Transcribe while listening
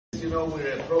Shavuos,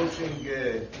 we're approaching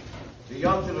the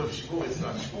Yom Tov of Shavuos.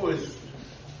 On Shavuos,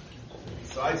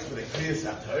 besides for the Kriyas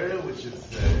HaTorah, which is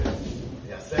the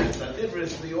Aseret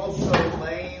HaDibros, we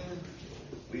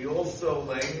also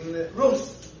learn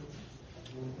Rus.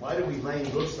 Why do we learn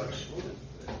Rus on Shavuos?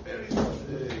 Various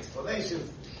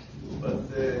explanations, but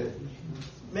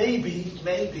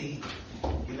maybe,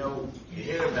 you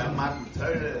hear about Matan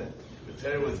Torah. The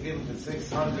Torah was given to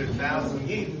 600,000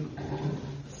 Yidden.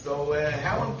 So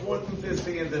how important is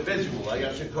the individual? But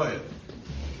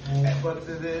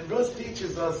the Rus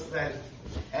teaches us that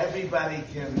everybody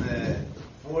can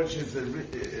forge his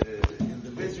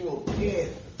individual path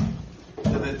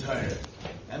to the Torah,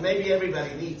 and maybe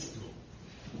everybody needs to.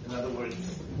 In other words,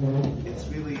 it's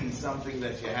really something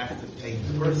that you have to take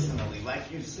personally.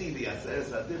 Like you see, the Aseret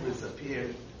HaDibros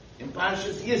appear in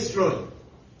Parshas Yisro.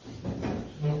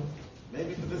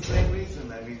 Maybe for the same reason.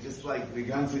 Just like the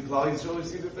Ganzi Klal Yisrael, we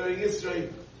see the Torah Yisro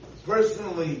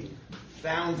personally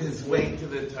found his way to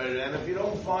the Torah. And if you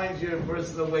don't find your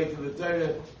personal way to the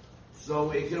Torah,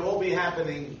 so it can all be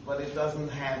happening, but it doesn't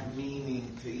have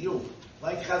meaning to you.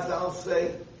 Like Chazal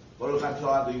say, Baruch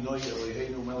HaTorah Adonai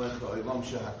Eloheinu melech ha'olam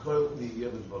shehakol niyeh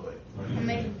b'dvarei.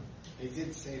 Amen. They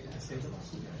did say that.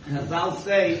 Chazal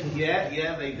say,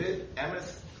 yeah, they did.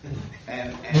 Emes.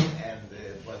 And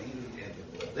but even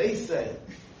they say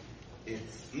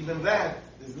it's even that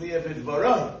is niyeh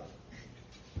b'dvarei.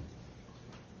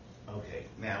 Okay,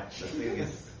 now the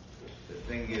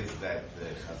thing is that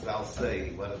Chazal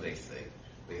say, what do they say?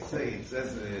 They say, it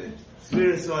says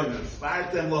Sfiras Oimer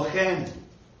Spartem Lochem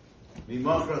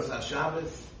Mimochros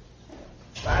HaShabbos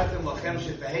Spartem Lochem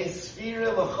Shetahei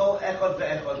Sfira L'chol Echad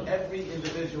Ve'echad. Every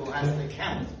individual has to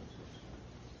count,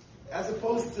 as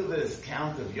opposed to this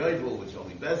count of Yovel, which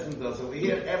only Bezdin does. Over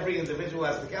here, every individual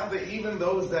has to count it, even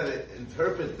those that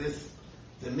interpret this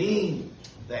to mean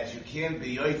that you can't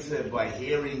be Yotzeh by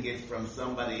hearing it from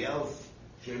somebody else.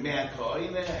 Shemei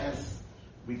HaKoine, as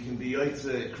we can be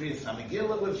Yotzeh Kriyas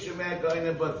HaMegillah with Shemei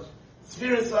HaKoine, but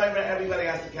Sfiras Oimer, everybody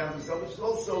has to count himself, which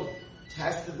also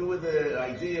has to do with the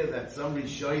idea that some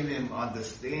Rishonim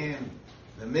understand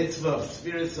the mitzvah of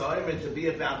Sfiras Oimer to be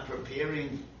about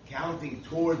preparing, counting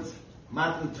towards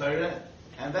Matan Torah,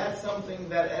 and that's something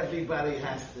that everybody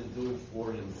has to do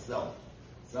for himself.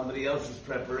 Somebody else's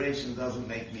preparation doesn't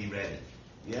make me ready.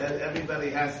 Yeah, everybody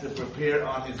has to prepare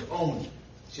on his own.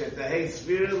 Shetahei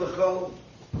Sfira L'chol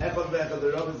Echad Ve'echad.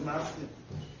 The Rav is masking.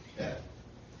 Yeah.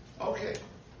 Okay.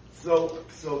 So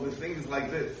the thing is like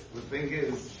this. The thing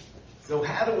is, so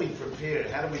how do we prepare?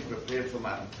 How do we prepare for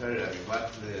Matan Torah?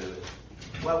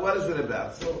 What is it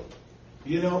about? So,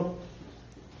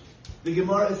 the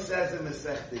Gemara says in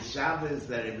Masechta Shabbos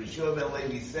that Rabbi Shua ben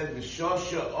Levi said,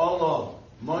 "V'shosha Ola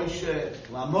Moshe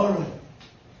Lamora."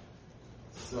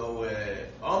 So,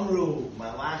 Amru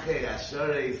Malachei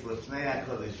Ashareis Lefnei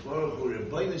HaKadosh Baruch Hu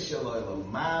Rebbeinu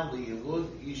Shalom Ma Liyilud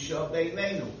Yisha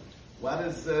Beinenu. What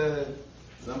is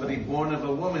somebody born of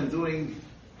a woman doing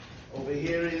over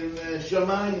here in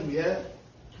Shamayim? Yeah.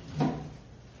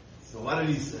 So what did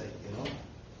he say?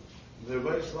 The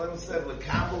Rebbeinu Shalom said,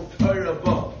 "L'kabel Torah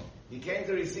Bo." He came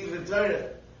to receive the Torah.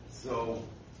 So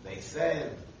they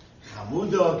said,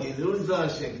 Chamuda, Genuza,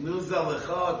 Sheknuza,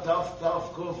 Lecha,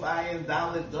 Tov, Kuf, Ayin,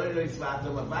 Dalit, Doiris,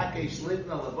 Vatamavake,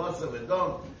 Shlitna, Labasa,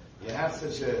 Vedom. You have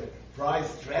such a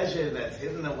prized treasure that's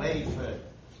hidden away for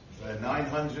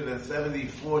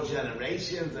 974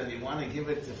 generations, and you want to give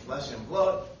it to flesh and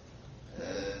blood.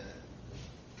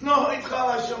 No,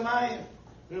 Heichal HaShamayim.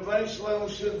 Rebbeinu Shalom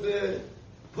should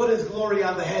put his glory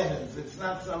on the heavens. It's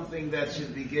not something that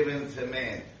should be given to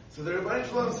man. So the Rebbeinu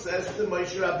Shalom says to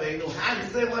Moshe Rabbeinu,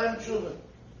 Hagzeh lahem tshuva.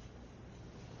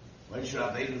 Moshe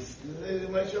Rabbeinu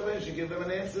should give them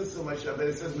an answer. So Moshe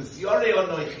Rabbeinu says, Misyarei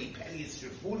onoichi peni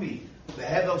yisrifuni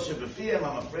behedel shebefiyim.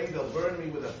 I'm afraid they'll burn me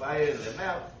with a fire in their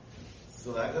mouth.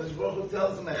 So the HaKadosh Baruch Hu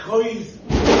tells him, Echoiz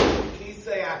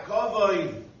kisei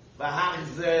hakavod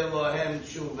v'hagzeh lahem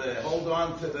tshuva. Hold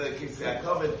on to the kisei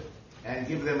hakavod and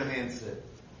give them an answer.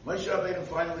 Moshe Rabbeinu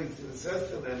finally says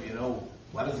to them,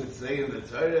 what does it say in the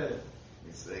Torah?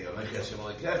 He says,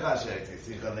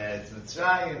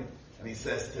 and he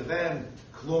says to them,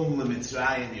 Klum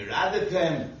l'Mitzrayim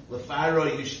yiradatem, l'Faro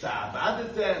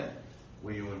yishta'abadatem.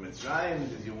 Were you in Mitzrayim?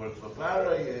 Did you work for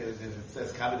Pharaoh? It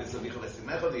says, Kabalas,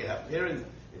 do you have parents?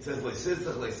 It says,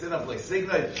 Le'sistach, le'sinach,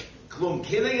 le'signai. Klum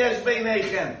kinei yesh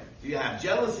beinechem. Do you have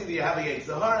jealousy? Do you have a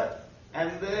Yetzirah?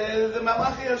 And the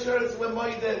Malachi Asheretz were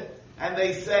moide. And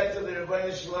they said to the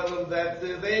Rebbeinu Shalom that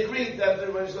they agreed that the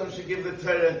Rebbeinu Shalom should give the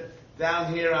Torah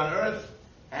down here on earth.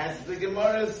 As the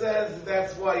Gemara says,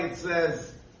 that's why it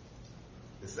says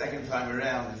the second time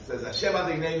around, it says, Hashem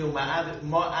Adonenu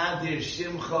ma'adir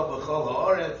shimcha b'chol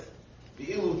ha'oretz,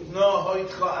 v'ilu tno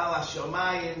hoitcha al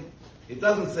hashamayim. It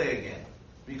doesn't say again,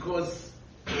 because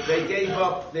they gave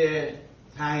up their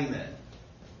taina.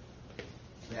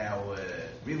 Now,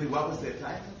 really, what was their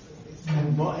taina? They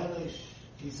said, Mo'elish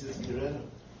kisif kirenu,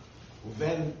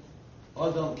 uven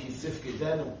odom kisif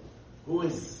kedenu. Who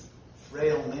is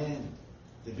frail man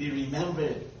to be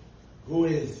remembered? Who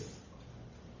is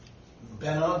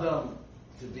Ben Adam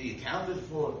to be accounted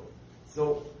for?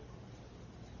 So,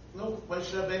 no,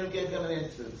 Moshe Rabbeinu gave them an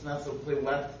answer. It's not so clear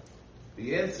what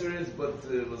the answer is, but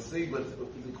we'll see. But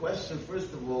the question,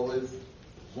 first of all, is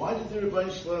why did the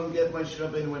Rebbeinu Shalom get Moshe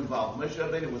Rabbeinu involved? Moshe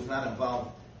Rabbeinu was not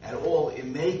involved at all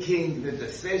in making the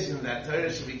decision that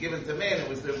Torah should be given to man. It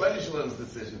was the Rebbeinu Shalom's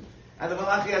decision. And the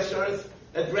Malachi Asheris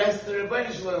addressed the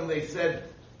Rebbeinu Shalom. They said,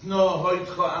 "No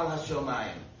hoitcha al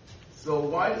hashomayim." So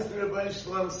why does the Rebbeinu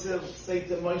Shalom say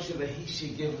to Moshe that he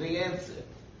should give the answer?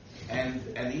 And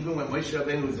even when Moshe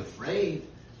Rabbeinu was afraid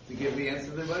to give the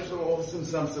answer, the Rebbeinu Shalom offers him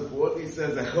some support. He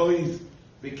says, "Achois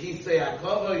b'kisei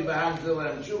hakovay v'hamzel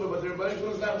ha'mshuva," but the Rebbeinu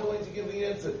Shalom is not willing to give the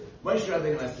answer. Moshe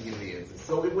Rabbeinu has to give the answer.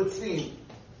 So it would seem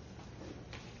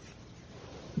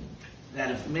that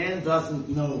if man doesn't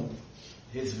know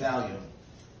his value,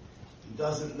 he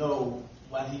doesn't know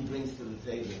what he brings to the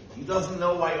table, he doesn't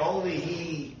know why only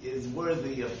he is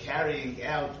worthy of carrying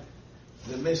out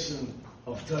the mission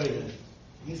of Torah,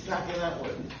 he's talking that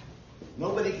way.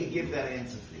 Nobody can give that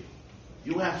answer for you.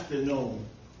 You have to know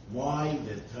why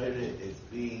the Torah is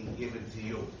being given to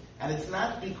you. And it's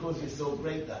not because you're so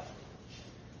great at it.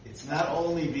 It's not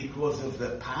only because of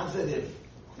the positive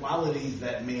qualities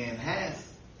that man has.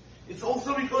 It's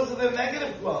also because of the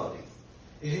negative qualities.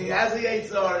 He has the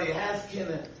Yitzhar, he has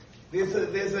Kinna. There's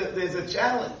a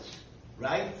challenge,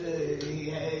 right? He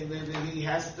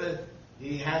has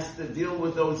to deal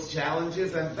with those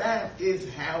challenges, and that is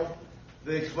how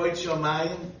the Kvod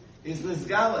Shomayim is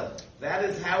Nizgala. That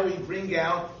is how we bring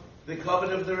out the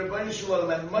covenant of the Rebbeinu Shalom.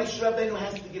 And Moshe Rabbeinu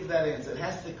has to give that answer. It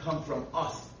has to come from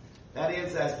us. That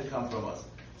answer has to come from us.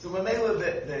 So Mamela,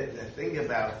 the thing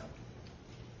about,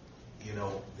 the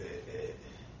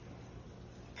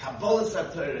Kabalas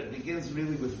HaTorah begins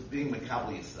really with being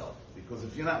Mekabel yourself. Because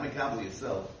if you're not Mekabel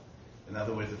yourself, in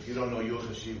other words, if you don't know your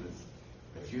chashivas,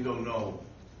 if you don't know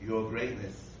your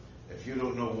greatness, if you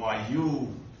don't know why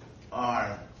you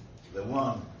are the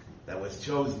one that was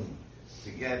chosen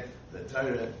to get the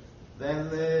Torah, then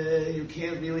you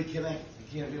can't really connect.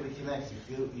 You can't really connect.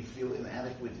 You feel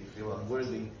inadequate. You feel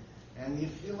unworthy, and you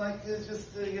feel like it's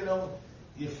just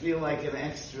you feel like an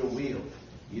extra wheel.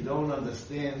 You don't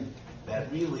understand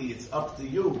that really it's up to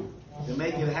you to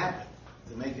make it happen.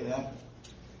 To make it happen.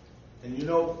 And the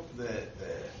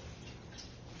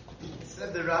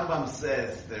Rambam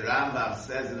says,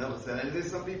 and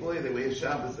there's some people here, they wear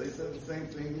Shabbos, they said the same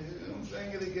thing, I'm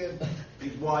saying it again.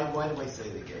 Why do I say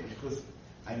it again? Because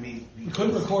we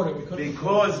couldn't record it.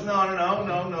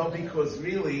 Because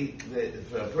really,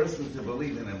 for a person to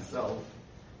believe in himself,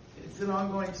 it's an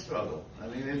ongoing struggle.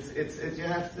 It's you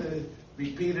have to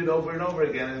repeat it over and over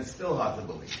again, and it's still hard to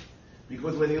believe.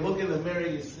 Because when you look in the mirror,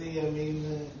 you see,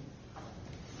 you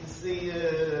see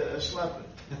a schlepper.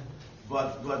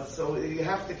 But so you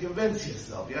have to convince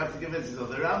yourself. The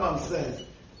Rambam says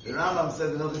in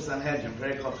Hilchos Sanhedrin,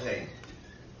 Perek Chav Hey,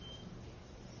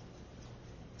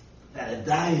 that a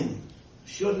dayan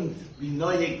shouldn't be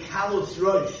noyeg kalus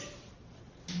rosh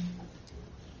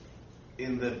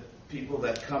in the people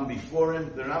that come before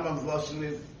him. The Rambam's lashon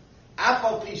is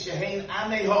Afal pi shehein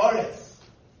amei haaretz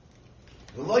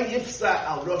v'lo yifsa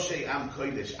al roshei am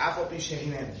kodesh Afal pi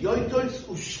shehein yoitos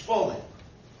ushpolim.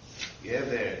 Yeah,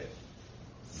 they're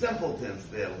simpletons,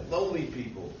 they're lowly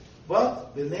people.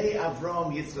 But b'nei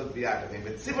Avram Yitzchak v'Yaakov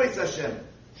v'tzivois Hashem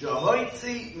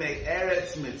shehoitzi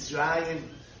me'eretz Mitzrayim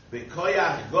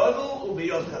b'koyach godol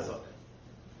u'biyod chazak.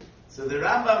 So the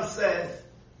Rambam says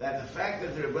that the fact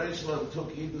that the Rebbeinu Shalom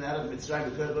took Eden out of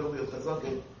Mitzrayim b'koyach godol u'biyod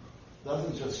chazak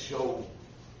doesn't just show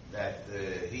that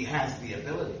he has the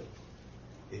ability.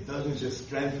 It doesn't just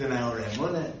strengthen our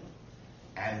emunah,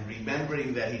 and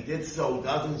remembering that he did so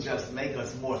doesn't just make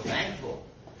us more thankful,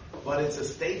 but it's a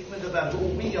statement about who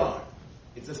we are.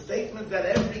 It's a statement that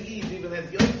every Eve, even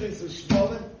at Yom Tov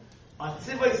Shmolim, on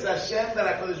Tzivos Hashem,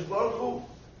 that HaKadosh Baruch Hu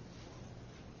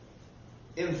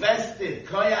invested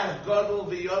Koyach Godol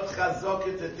V'Yod Chazok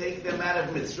to take them out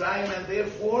of Mitzrayim, and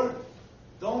therefore,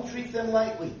 don't treat them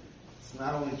lightly. It's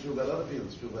not only true about other people,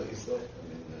 it's true about yourself.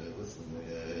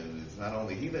 It's not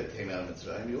only he that came out of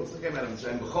Mitzrayim, he also came out of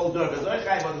Mitzrayim.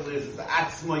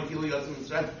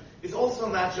 It's also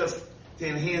not just to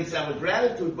enhance our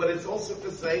gratitude, but it's also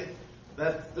to say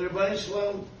that the Rebbeinu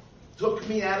Shalom took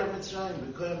me out of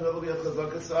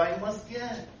Mitzrayim, so I must, be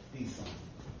something.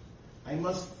 I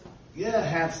must,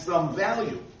 have some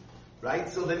value, right?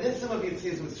 So the Nitzim of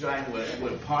Yetzias Mitzrayim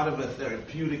were part of a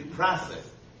therapeutic process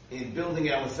in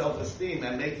building our self-esteem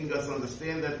and making us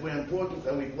understand that we're important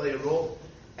and we play a role,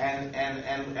 and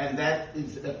that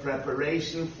is a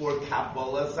preparation for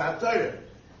Kabalas HaTorah,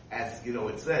 as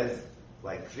it says,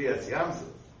 like Kriyas Yamsuf.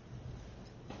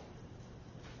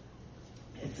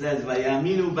 It says,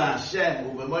 "Vayaminu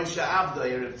ba'Hashem u'b'Moshe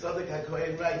Avdoi." Reb Tzadok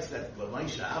HaKohen writes that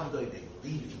b'Moshe Avdoi they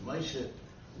believed in Moshe.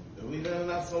 We're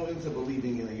not so into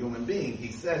believing in a human being.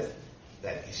 He says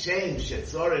that Kishem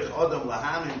shetzorich Odom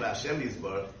lahamin b'Hashem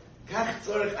Yisborach kach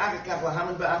tzorich achakach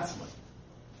lahamin ba'atzmai.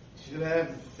 He should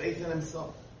have faith in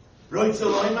himself. Roitz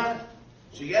Eloimar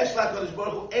sheyesh la'Kadosh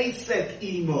Baruch Hu eisek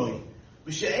imoi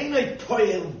v'she'enoi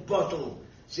poel bottle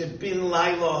shebin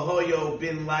laila hoyo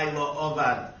bin laila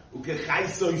ovad.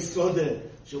 וכחייסו יסודה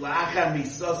שלאחר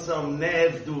מסוסם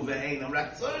נבדו ואינם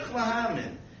רק צורך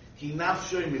להאמן כי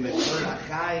נפשוי ממקור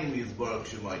החיים יסבורך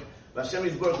שמוי והשם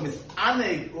יסבורך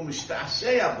מסענג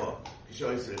ומשתעשע בו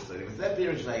כשהוא יסר יסודים וזה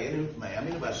פירוש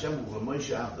ויאמינו בהשם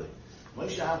ובמוישה עבדוי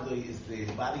Moshe Avdoi is the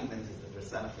embodiment, is the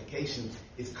personification,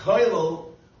 is koilo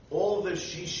all the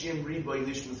shishim riboy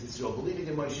nishmas Yisrael. Believing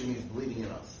in Moshe means believing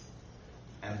in us.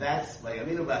 And that's,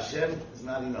 Vayaminu B'Hashem is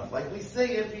not enough. Like we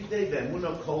say every day, the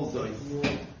Emunah Kol Zois,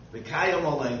 V'kayom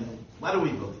Oleinu, what do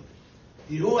we believe?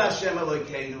 Yehu Hashem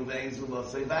Elokeinu V'ein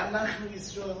Zulosei, V'anachnu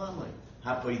Yisrael Amoi.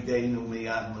 Hapoideinu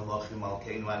Miyad Melochim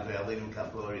Alkeinu Ad Ve'aleinu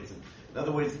Kaporitzim. In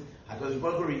other words, HaKadosh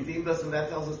Baruch Hu redeemed us, and that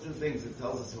tells us two things. It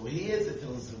tells us who He is, it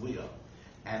tells us who we are.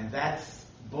 And that's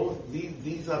both,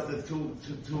 these are the two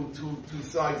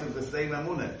sides of the same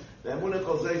Emunah. The Emunah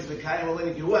Kol Zois V'kayim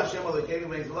Oleinu Yehu Hashem Elokeinu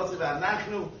V'ein Zulosei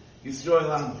V'anachnu Yisrael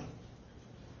Amoi.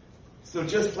 So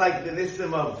just like the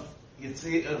Nisim of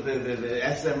Yitzir, the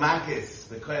Eser Makis,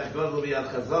 the Koyach Godel V'Yad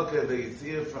Chazokah, the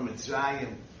Yitzir from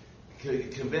Mitzrayim,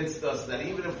 convinced us that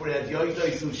even if we had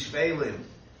Yoidois U'Shvelim,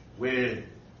 where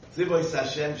Tzivois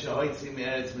Hashem Shehoitzi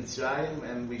Me'eretz Mitzrayim,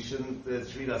 and we shouldn't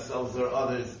treat ourselves or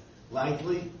others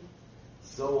lightly,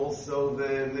 so also the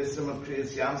Nisim of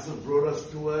Kriyas Yamsuf brought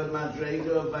us to a Madrega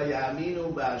of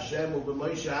Vayaminu B'Hashem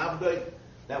U'B'Moshe Avdoi,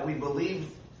 that we believe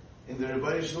in the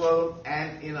Rebbeinu Shalom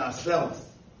and in ourselves.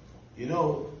 You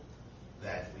know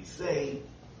that we say,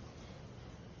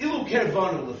 Ilu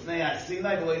kervanu l'fnei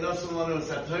ha'sinai v'lo yinosim lanu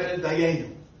HaTorah dayenu.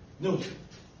 No,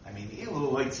 I mean,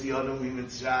 Ilu hoitzionu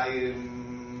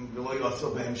miMitzrayim v'lo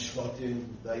yoso behem shvatim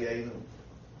dayenu.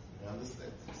 You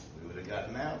understand? We would have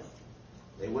gotten out.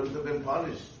 They wouldn't have been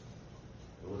punished.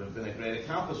 It would have been a great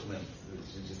accomplishment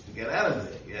just to get out of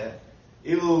there.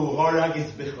 Yeah. Ilu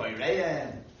horagis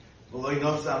b'choyreim v'lo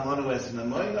yinosam lanu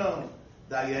esnamoino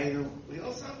dayenu. We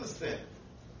also understand,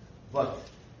 but.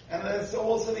 And so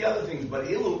also the other things, but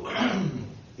Ilu,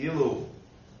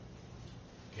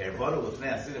 Kervanu l'fnei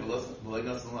ha'sinai v'lo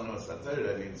yinosim lanu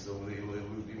HaTorah. I mean, so we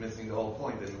would be missing the whole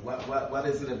point. I mean, what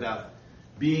is it about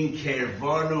being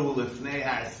Kervanu l'fnei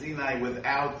ha'sinai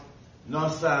without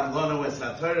nosam lanu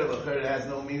HaTorah? L'chorah has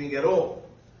no meaning at all.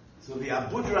 So the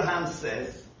Abudraham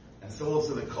says, and so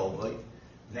also the Kolboy,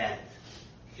 that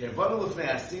Kervanu l'fnei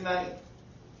ha'sinai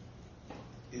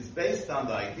is based on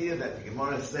the idea that the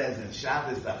Gemara says in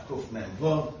Shabbos Daf Kuf Mem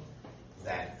Vav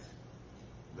that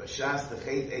B'shas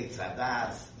Techeit Eitz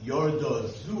Hadas Yordo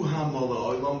Zu Hamol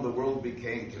Ha'olam, the world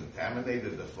became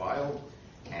contaminated, defiled,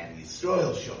 and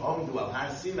Yisrael She'omdu Al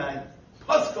Har Sinai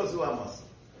Posko Zu Amos,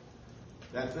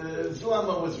 that the Zu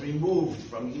Hama was removed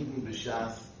from Eden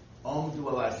B'shas Omdu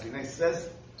Al Har Sinai. Says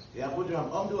the Abudraham,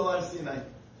 Omdu Al Har Sinai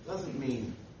doesn't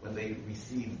mean when they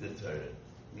received the Torah.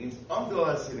 Means Omdu Al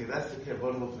Har Sinai, that's the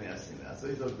Kervanu l'fnei ha'sinai. So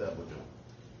he's not that much.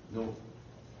 No,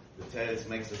 the teretz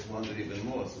makes us wonder even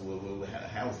more. So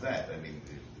how's that? I mean,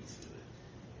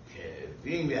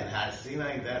 being at Har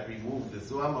Sinai, that removed the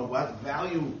Zuhama. What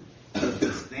value does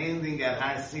the standing at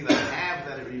Har Sinai have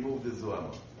that it removed the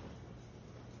Zuhama?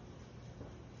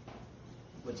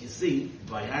 But you see,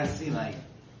 by Har Sinai,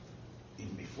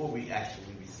 even before we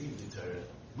actually received the Torah,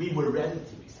 we were ready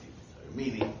to receive the Torah.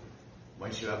 Meaning,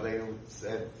 Moshe Rabbeinu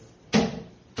said,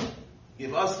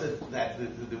 give us that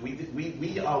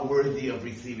we are worthy of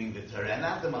receiving the Torah, and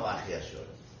not the Malach Yeshua.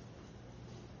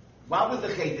 What was the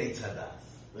Chet Eitz Hadas?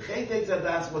 The Chet Eitz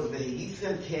Hadas was the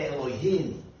Yisem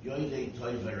Ke'elohim, Yoidei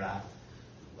Toy V'Ra.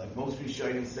 Like most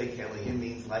Rishonim say, Ke'elohim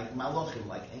means like Malachim,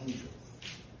 like angels.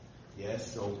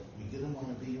 Yes, so we didn't want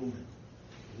to be human.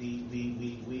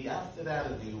 We opted out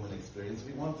of the human experience.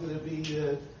 We wanted to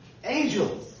be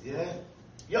angels, yeah?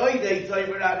 Yoidei Toy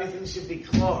V'Ra, everything should be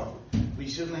clear. We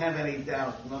shouldn't have any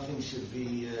doubt. Nothing should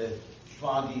be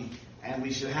foggy. and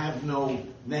we should have no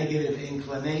negative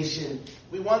inclination.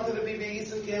 We wanted to be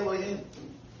Be'ism Ke'Elohim.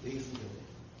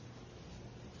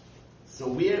 So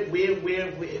where did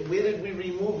we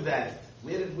remove that?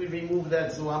 Where did we remove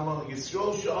that Zuama?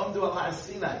 Yisrael Sha'amdu al Har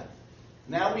Sinai.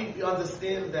 Now we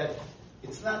understand that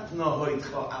it's not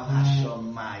Nohoitcha al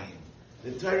Hashamayim.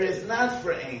 The Torah is not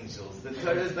for angels. The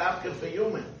Torah is dafka for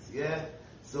humans. Yeah.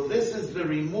 So this is the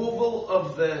removal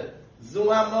of the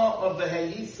Zuama of the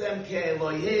Hayisem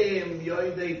Ke'Elohim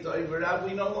Yoidei Toiverav.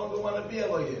 We no longer want to be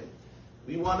Elohim.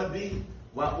 We want to be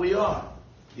what we are.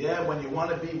 Yeah. When you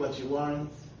want to be what you aren't,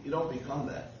 you don't become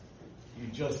that. You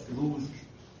just lose.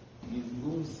 You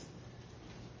lose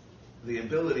the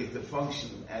ability to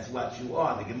function as what you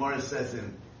are. The Gemara says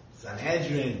in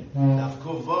Sanhedrin, Daf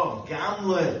Kuvov,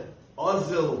 Gamle,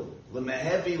 Ozil,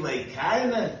 Lemehevi,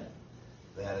 Lekarne,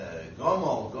 that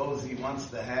Gomel goes, he wants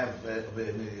to have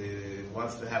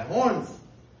horns.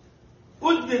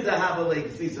 Udnid to have a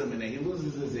lake, he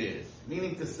loses his ears.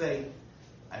 Meaning to say,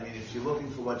 I mean, if you're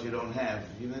looking for what you don't have,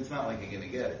 it's not like you're going to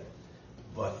get it.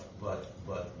 But you're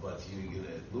going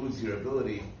to lose your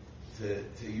ability to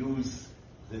use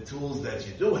the tools that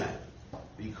you do have.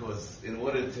 Because in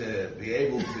order to be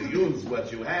able to use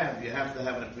what you have to have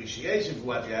an appreciation for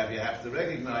what you have. You have to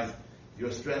recognize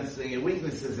your strengths and your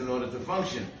weaknesses in order to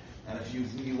function. And if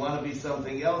you want to be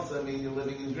something else, I mean, you're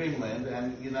living in dreamland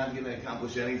and you're not going to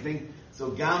accomplish anything.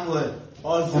 So Gamle,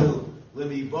 Ozil,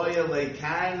 Lemiboya,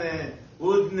 Lekarne,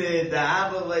 Udne,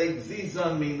 Da'ava,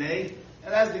 Zizon, Minei.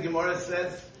 And as the Gemara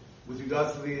says, with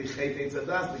regards to the Chet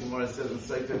Eitzadas, the Gemara says in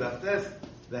Sefer Daftes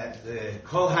that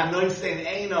Kol Hanoisen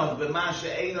Einov B'Mashe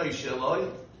Einoi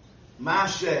Sheloi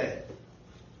Mashe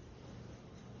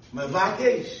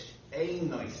Mevakesh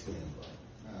Einoisen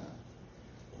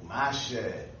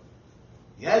Mashe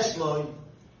Yeshloi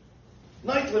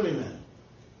Noitle Mimen.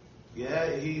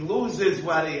 Yeah, he loses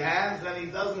what he has and he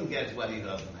doesn't get what he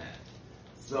doesn't have.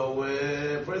 So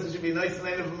a person should be nice and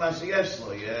native of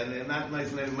Mashiachlo, and not nice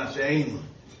and native of Mashiach,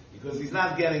 because he's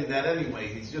not getting that anyway.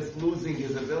 He's just losing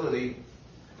his ability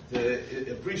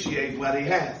to appreciate what he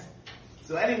has.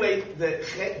 So anyway, the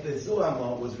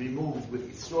Zuhama was removed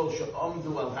with Yisrael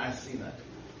Sha'amdu al Har Sinai,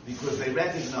 because they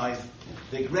recognized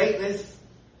the greatness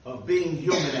of being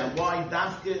human and why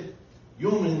Dafka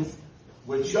humans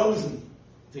were chosen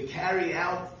to carry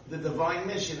out the divine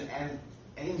mission, and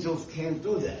angels can't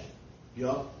do that.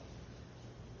 Yeah,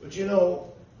 but you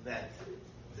know that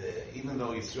even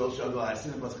though Yisrael Shagol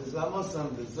Hasin, because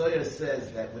the Zohar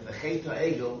says that with the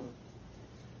HaTorah,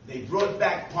 they brought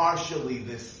back partially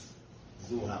this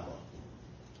Zuhama.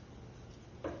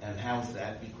 And how's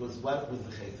that? Because what was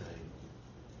the HaTorah?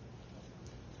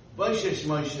 Boishesh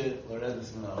Moshe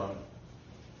Loredus Menahar.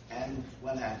 And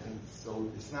what happened?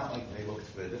 So it's not like they looked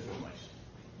for a different Moshe.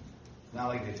 It's not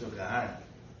like they took a heart.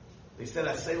 They said,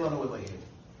 "Asay lanu Elohim."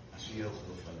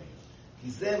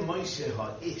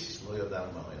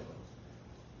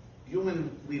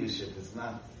 Human leadership is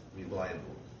not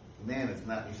reliable. Man is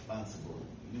not responsible.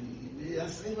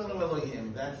 That's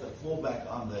a fallback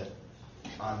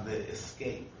on the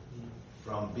escape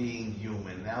from being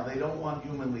human. Now they don't want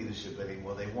human leadership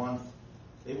anymore. They want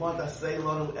Asay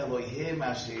lanu Elohim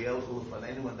asher yelchu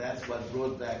lefaneinu, and that's what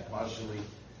brought back partially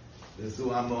the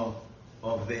Zuhama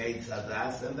of the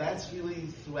Eitzadas, and that's really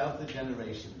throughout the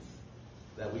generations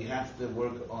that we have to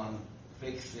work on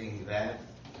fixing that,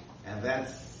 and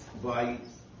that's by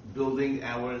building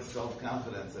our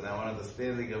self-confidence and our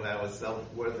understanding of our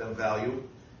self-worth and value.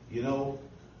 You know,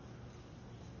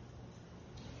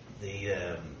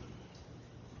 by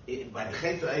the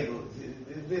HaTorah,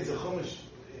 there's a Chumash.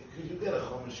 Could you get a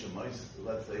Chumash Shemais?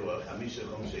 Let's say, well, Chamisha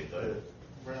Chumash HaTorah.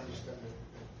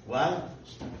 What?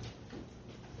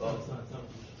 Oh, it's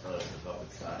a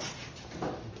topic time.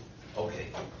 Okay,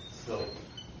 so.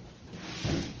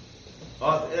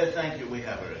 Thank you. We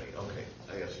have already. Okay,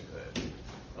 I guess you could.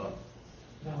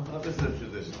 No, this is a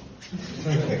tradition.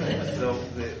 So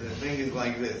the thing is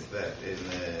like this: that in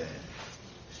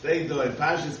Shteido in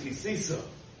Pashas Kisisa,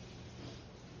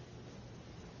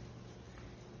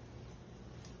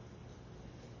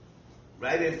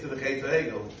 right after the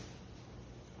HaTorah,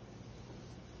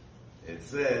 it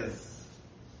says.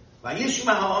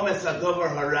 Vayishma ha'omes hadover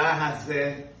hara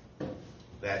hazeh,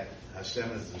 that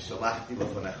Hashem is v'shalachti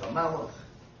l'fanecha malach.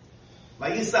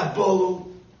 Vayisach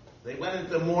bolu, they went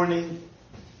into mourning.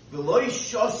 V'lo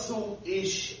yishosu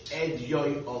ish ed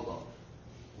yoy olom,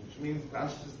 which means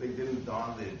conscious they didn't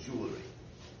don their jewelry,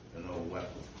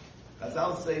 weapons.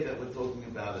 Chazal say that we're talking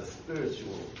about a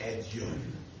spiritual ed yoy.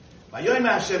 Vayoyim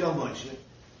Hashem el Moshe,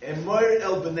 emor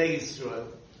el bnei Yisrael,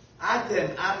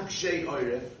 atem am kshei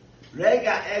oref.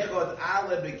 Rega echod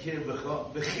ale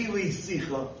bekirbecha, bechili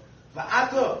sicha,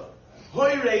 va'ato,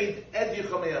 hoireid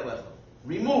edyecha me'alecha.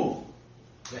 Remove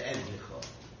the edyecha.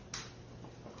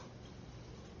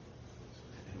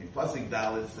 And Pasuk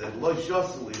Dalet said, Lo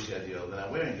shosu ish edyecha, they're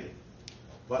not wearing it.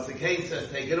 Pasuk Hey says,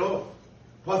 take it off.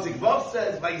 Pasuk Vav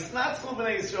says, Vayisnatzlu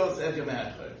b'nei Yisrael edyecha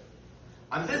me'achar.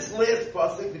 On this last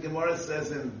pasuk, the Gemara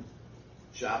says in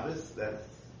Shabbos that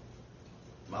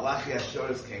Malachi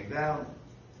Ashoris came down,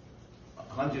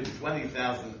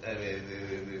 120,000,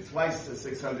 twice the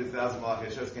 600,000 Malachi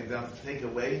Ashoris came down to take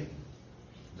away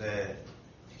the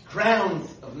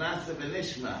crowns of Nasav and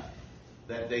Ishma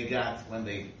that they got when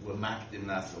they were Makdim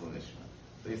Nasav and Ishma.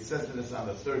 It says this on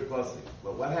the third pasuk.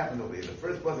 But what happened over here? The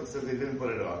first pasuk says they didn't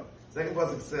put it on. The second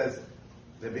pasuk says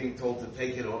they're being told to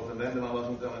take it off, and then the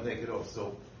Malachim tell them to take it off.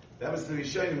 So that was the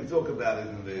Rishonim who talk about it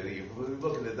in if we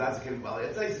look at the Dazakim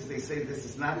Balei. They say this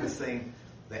is not the same.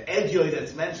 The Edyoy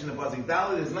that's mentioned in Pasuk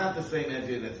Dalet is not the same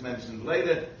Edyoy that's mentioned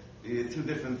later. Two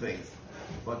different things.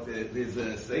 But there's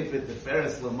a Sefer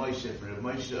Teferes LaMoshe for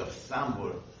Moshe of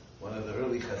Sambor, one of the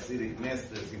early Hasidic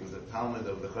masters. He was a Talmud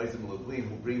of the Chayzim Lublin,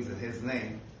 who brings in his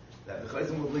name that the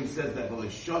Chayzim Lublin says that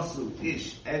V'Shosu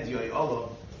Ish Edyoy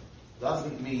Olav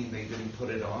doesn't mean they didn't put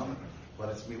it on, but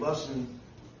it's Miloshin,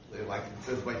 like it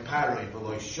says by Paroi,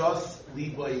 below Shos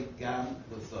Liboy Gam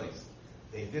L'Sois.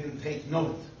 They didn't take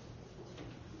note.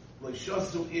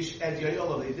 L'Shosu Ish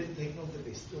Edyoyolo, they didn't take note that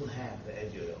they still have the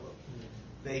Edyoyolo.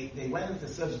 They went into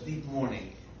such deep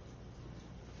mourning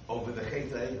over the Chet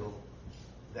Egel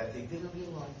that they didn't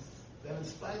realize that in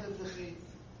spite of the Chet,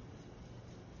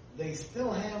 they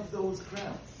still have those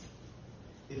crowns.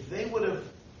 If they would have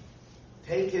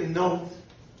taken note,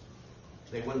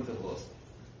 they wouldn't have lost it.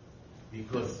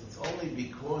 Because it's only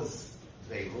because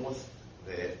they lost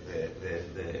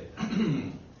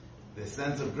the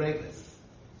sense of greatness.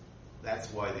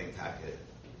 That's why they take it.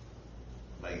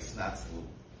 Like Snatzlu,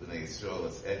 B'nai Yisrael,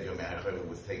 Edyo Me'achar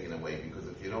was taken away. Because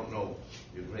if you don't know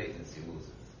your greatness, you lose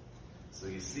it. So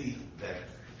you see that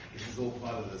this is all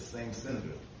part of the same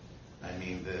syndrome. I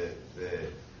mean,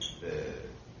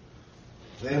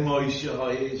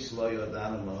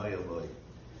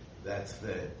 that's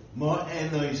the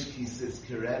Ma'enoish Kisis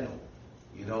Kirenu.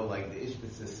 You know, like the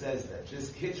Ishbitzer says that.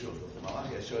 Just Kitruv, the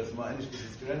Malachi Ashur, it's Ma'enoish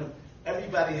Kisis Kirenu.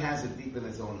 Everybody has it deep in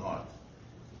his own heart.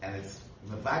 And it's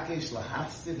Mevakesh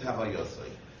Lahafsid Havayosoi.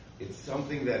 It's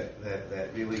something that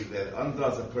really that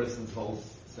undoes a person's whole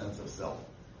sense of self.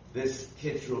 This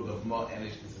Kitruv of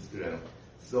Ma'enoish Kisis Kirenu.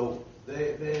 So the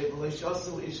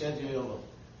V'Shosu Ish Edyoy.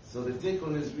 So the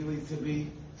tikkun is really to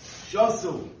be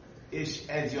Shosu Ish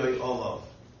Edyoy Olav.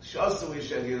 Shosu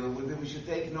Ish Edyoy. We should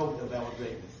take note of our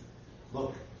greatness.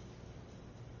 Look,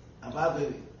 about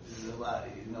it, there's a lot,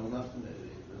 nothing,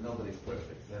 nobody's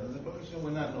perfect. And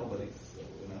we're not nobody, so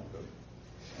we're not perfect.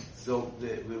 So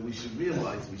we should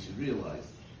realize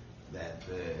that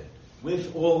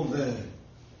with all the,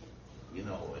 you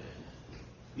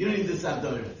need the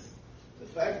Sadoras. The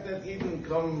fact that you can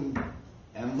come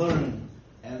and learn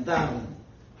and daven,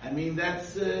 I mean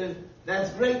that's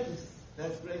greatness.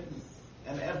 That's greatness.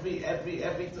 And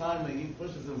every time he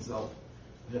pushes himself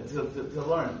to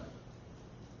learn,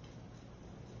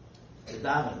 to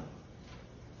daven,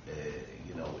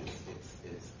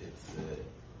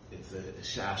 it's a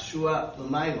shashua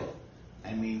l'maylo.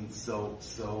 I mean, so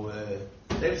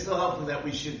they're still helpful that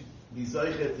we should be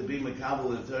zocher to be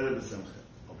mekabel the Torah b'simcha.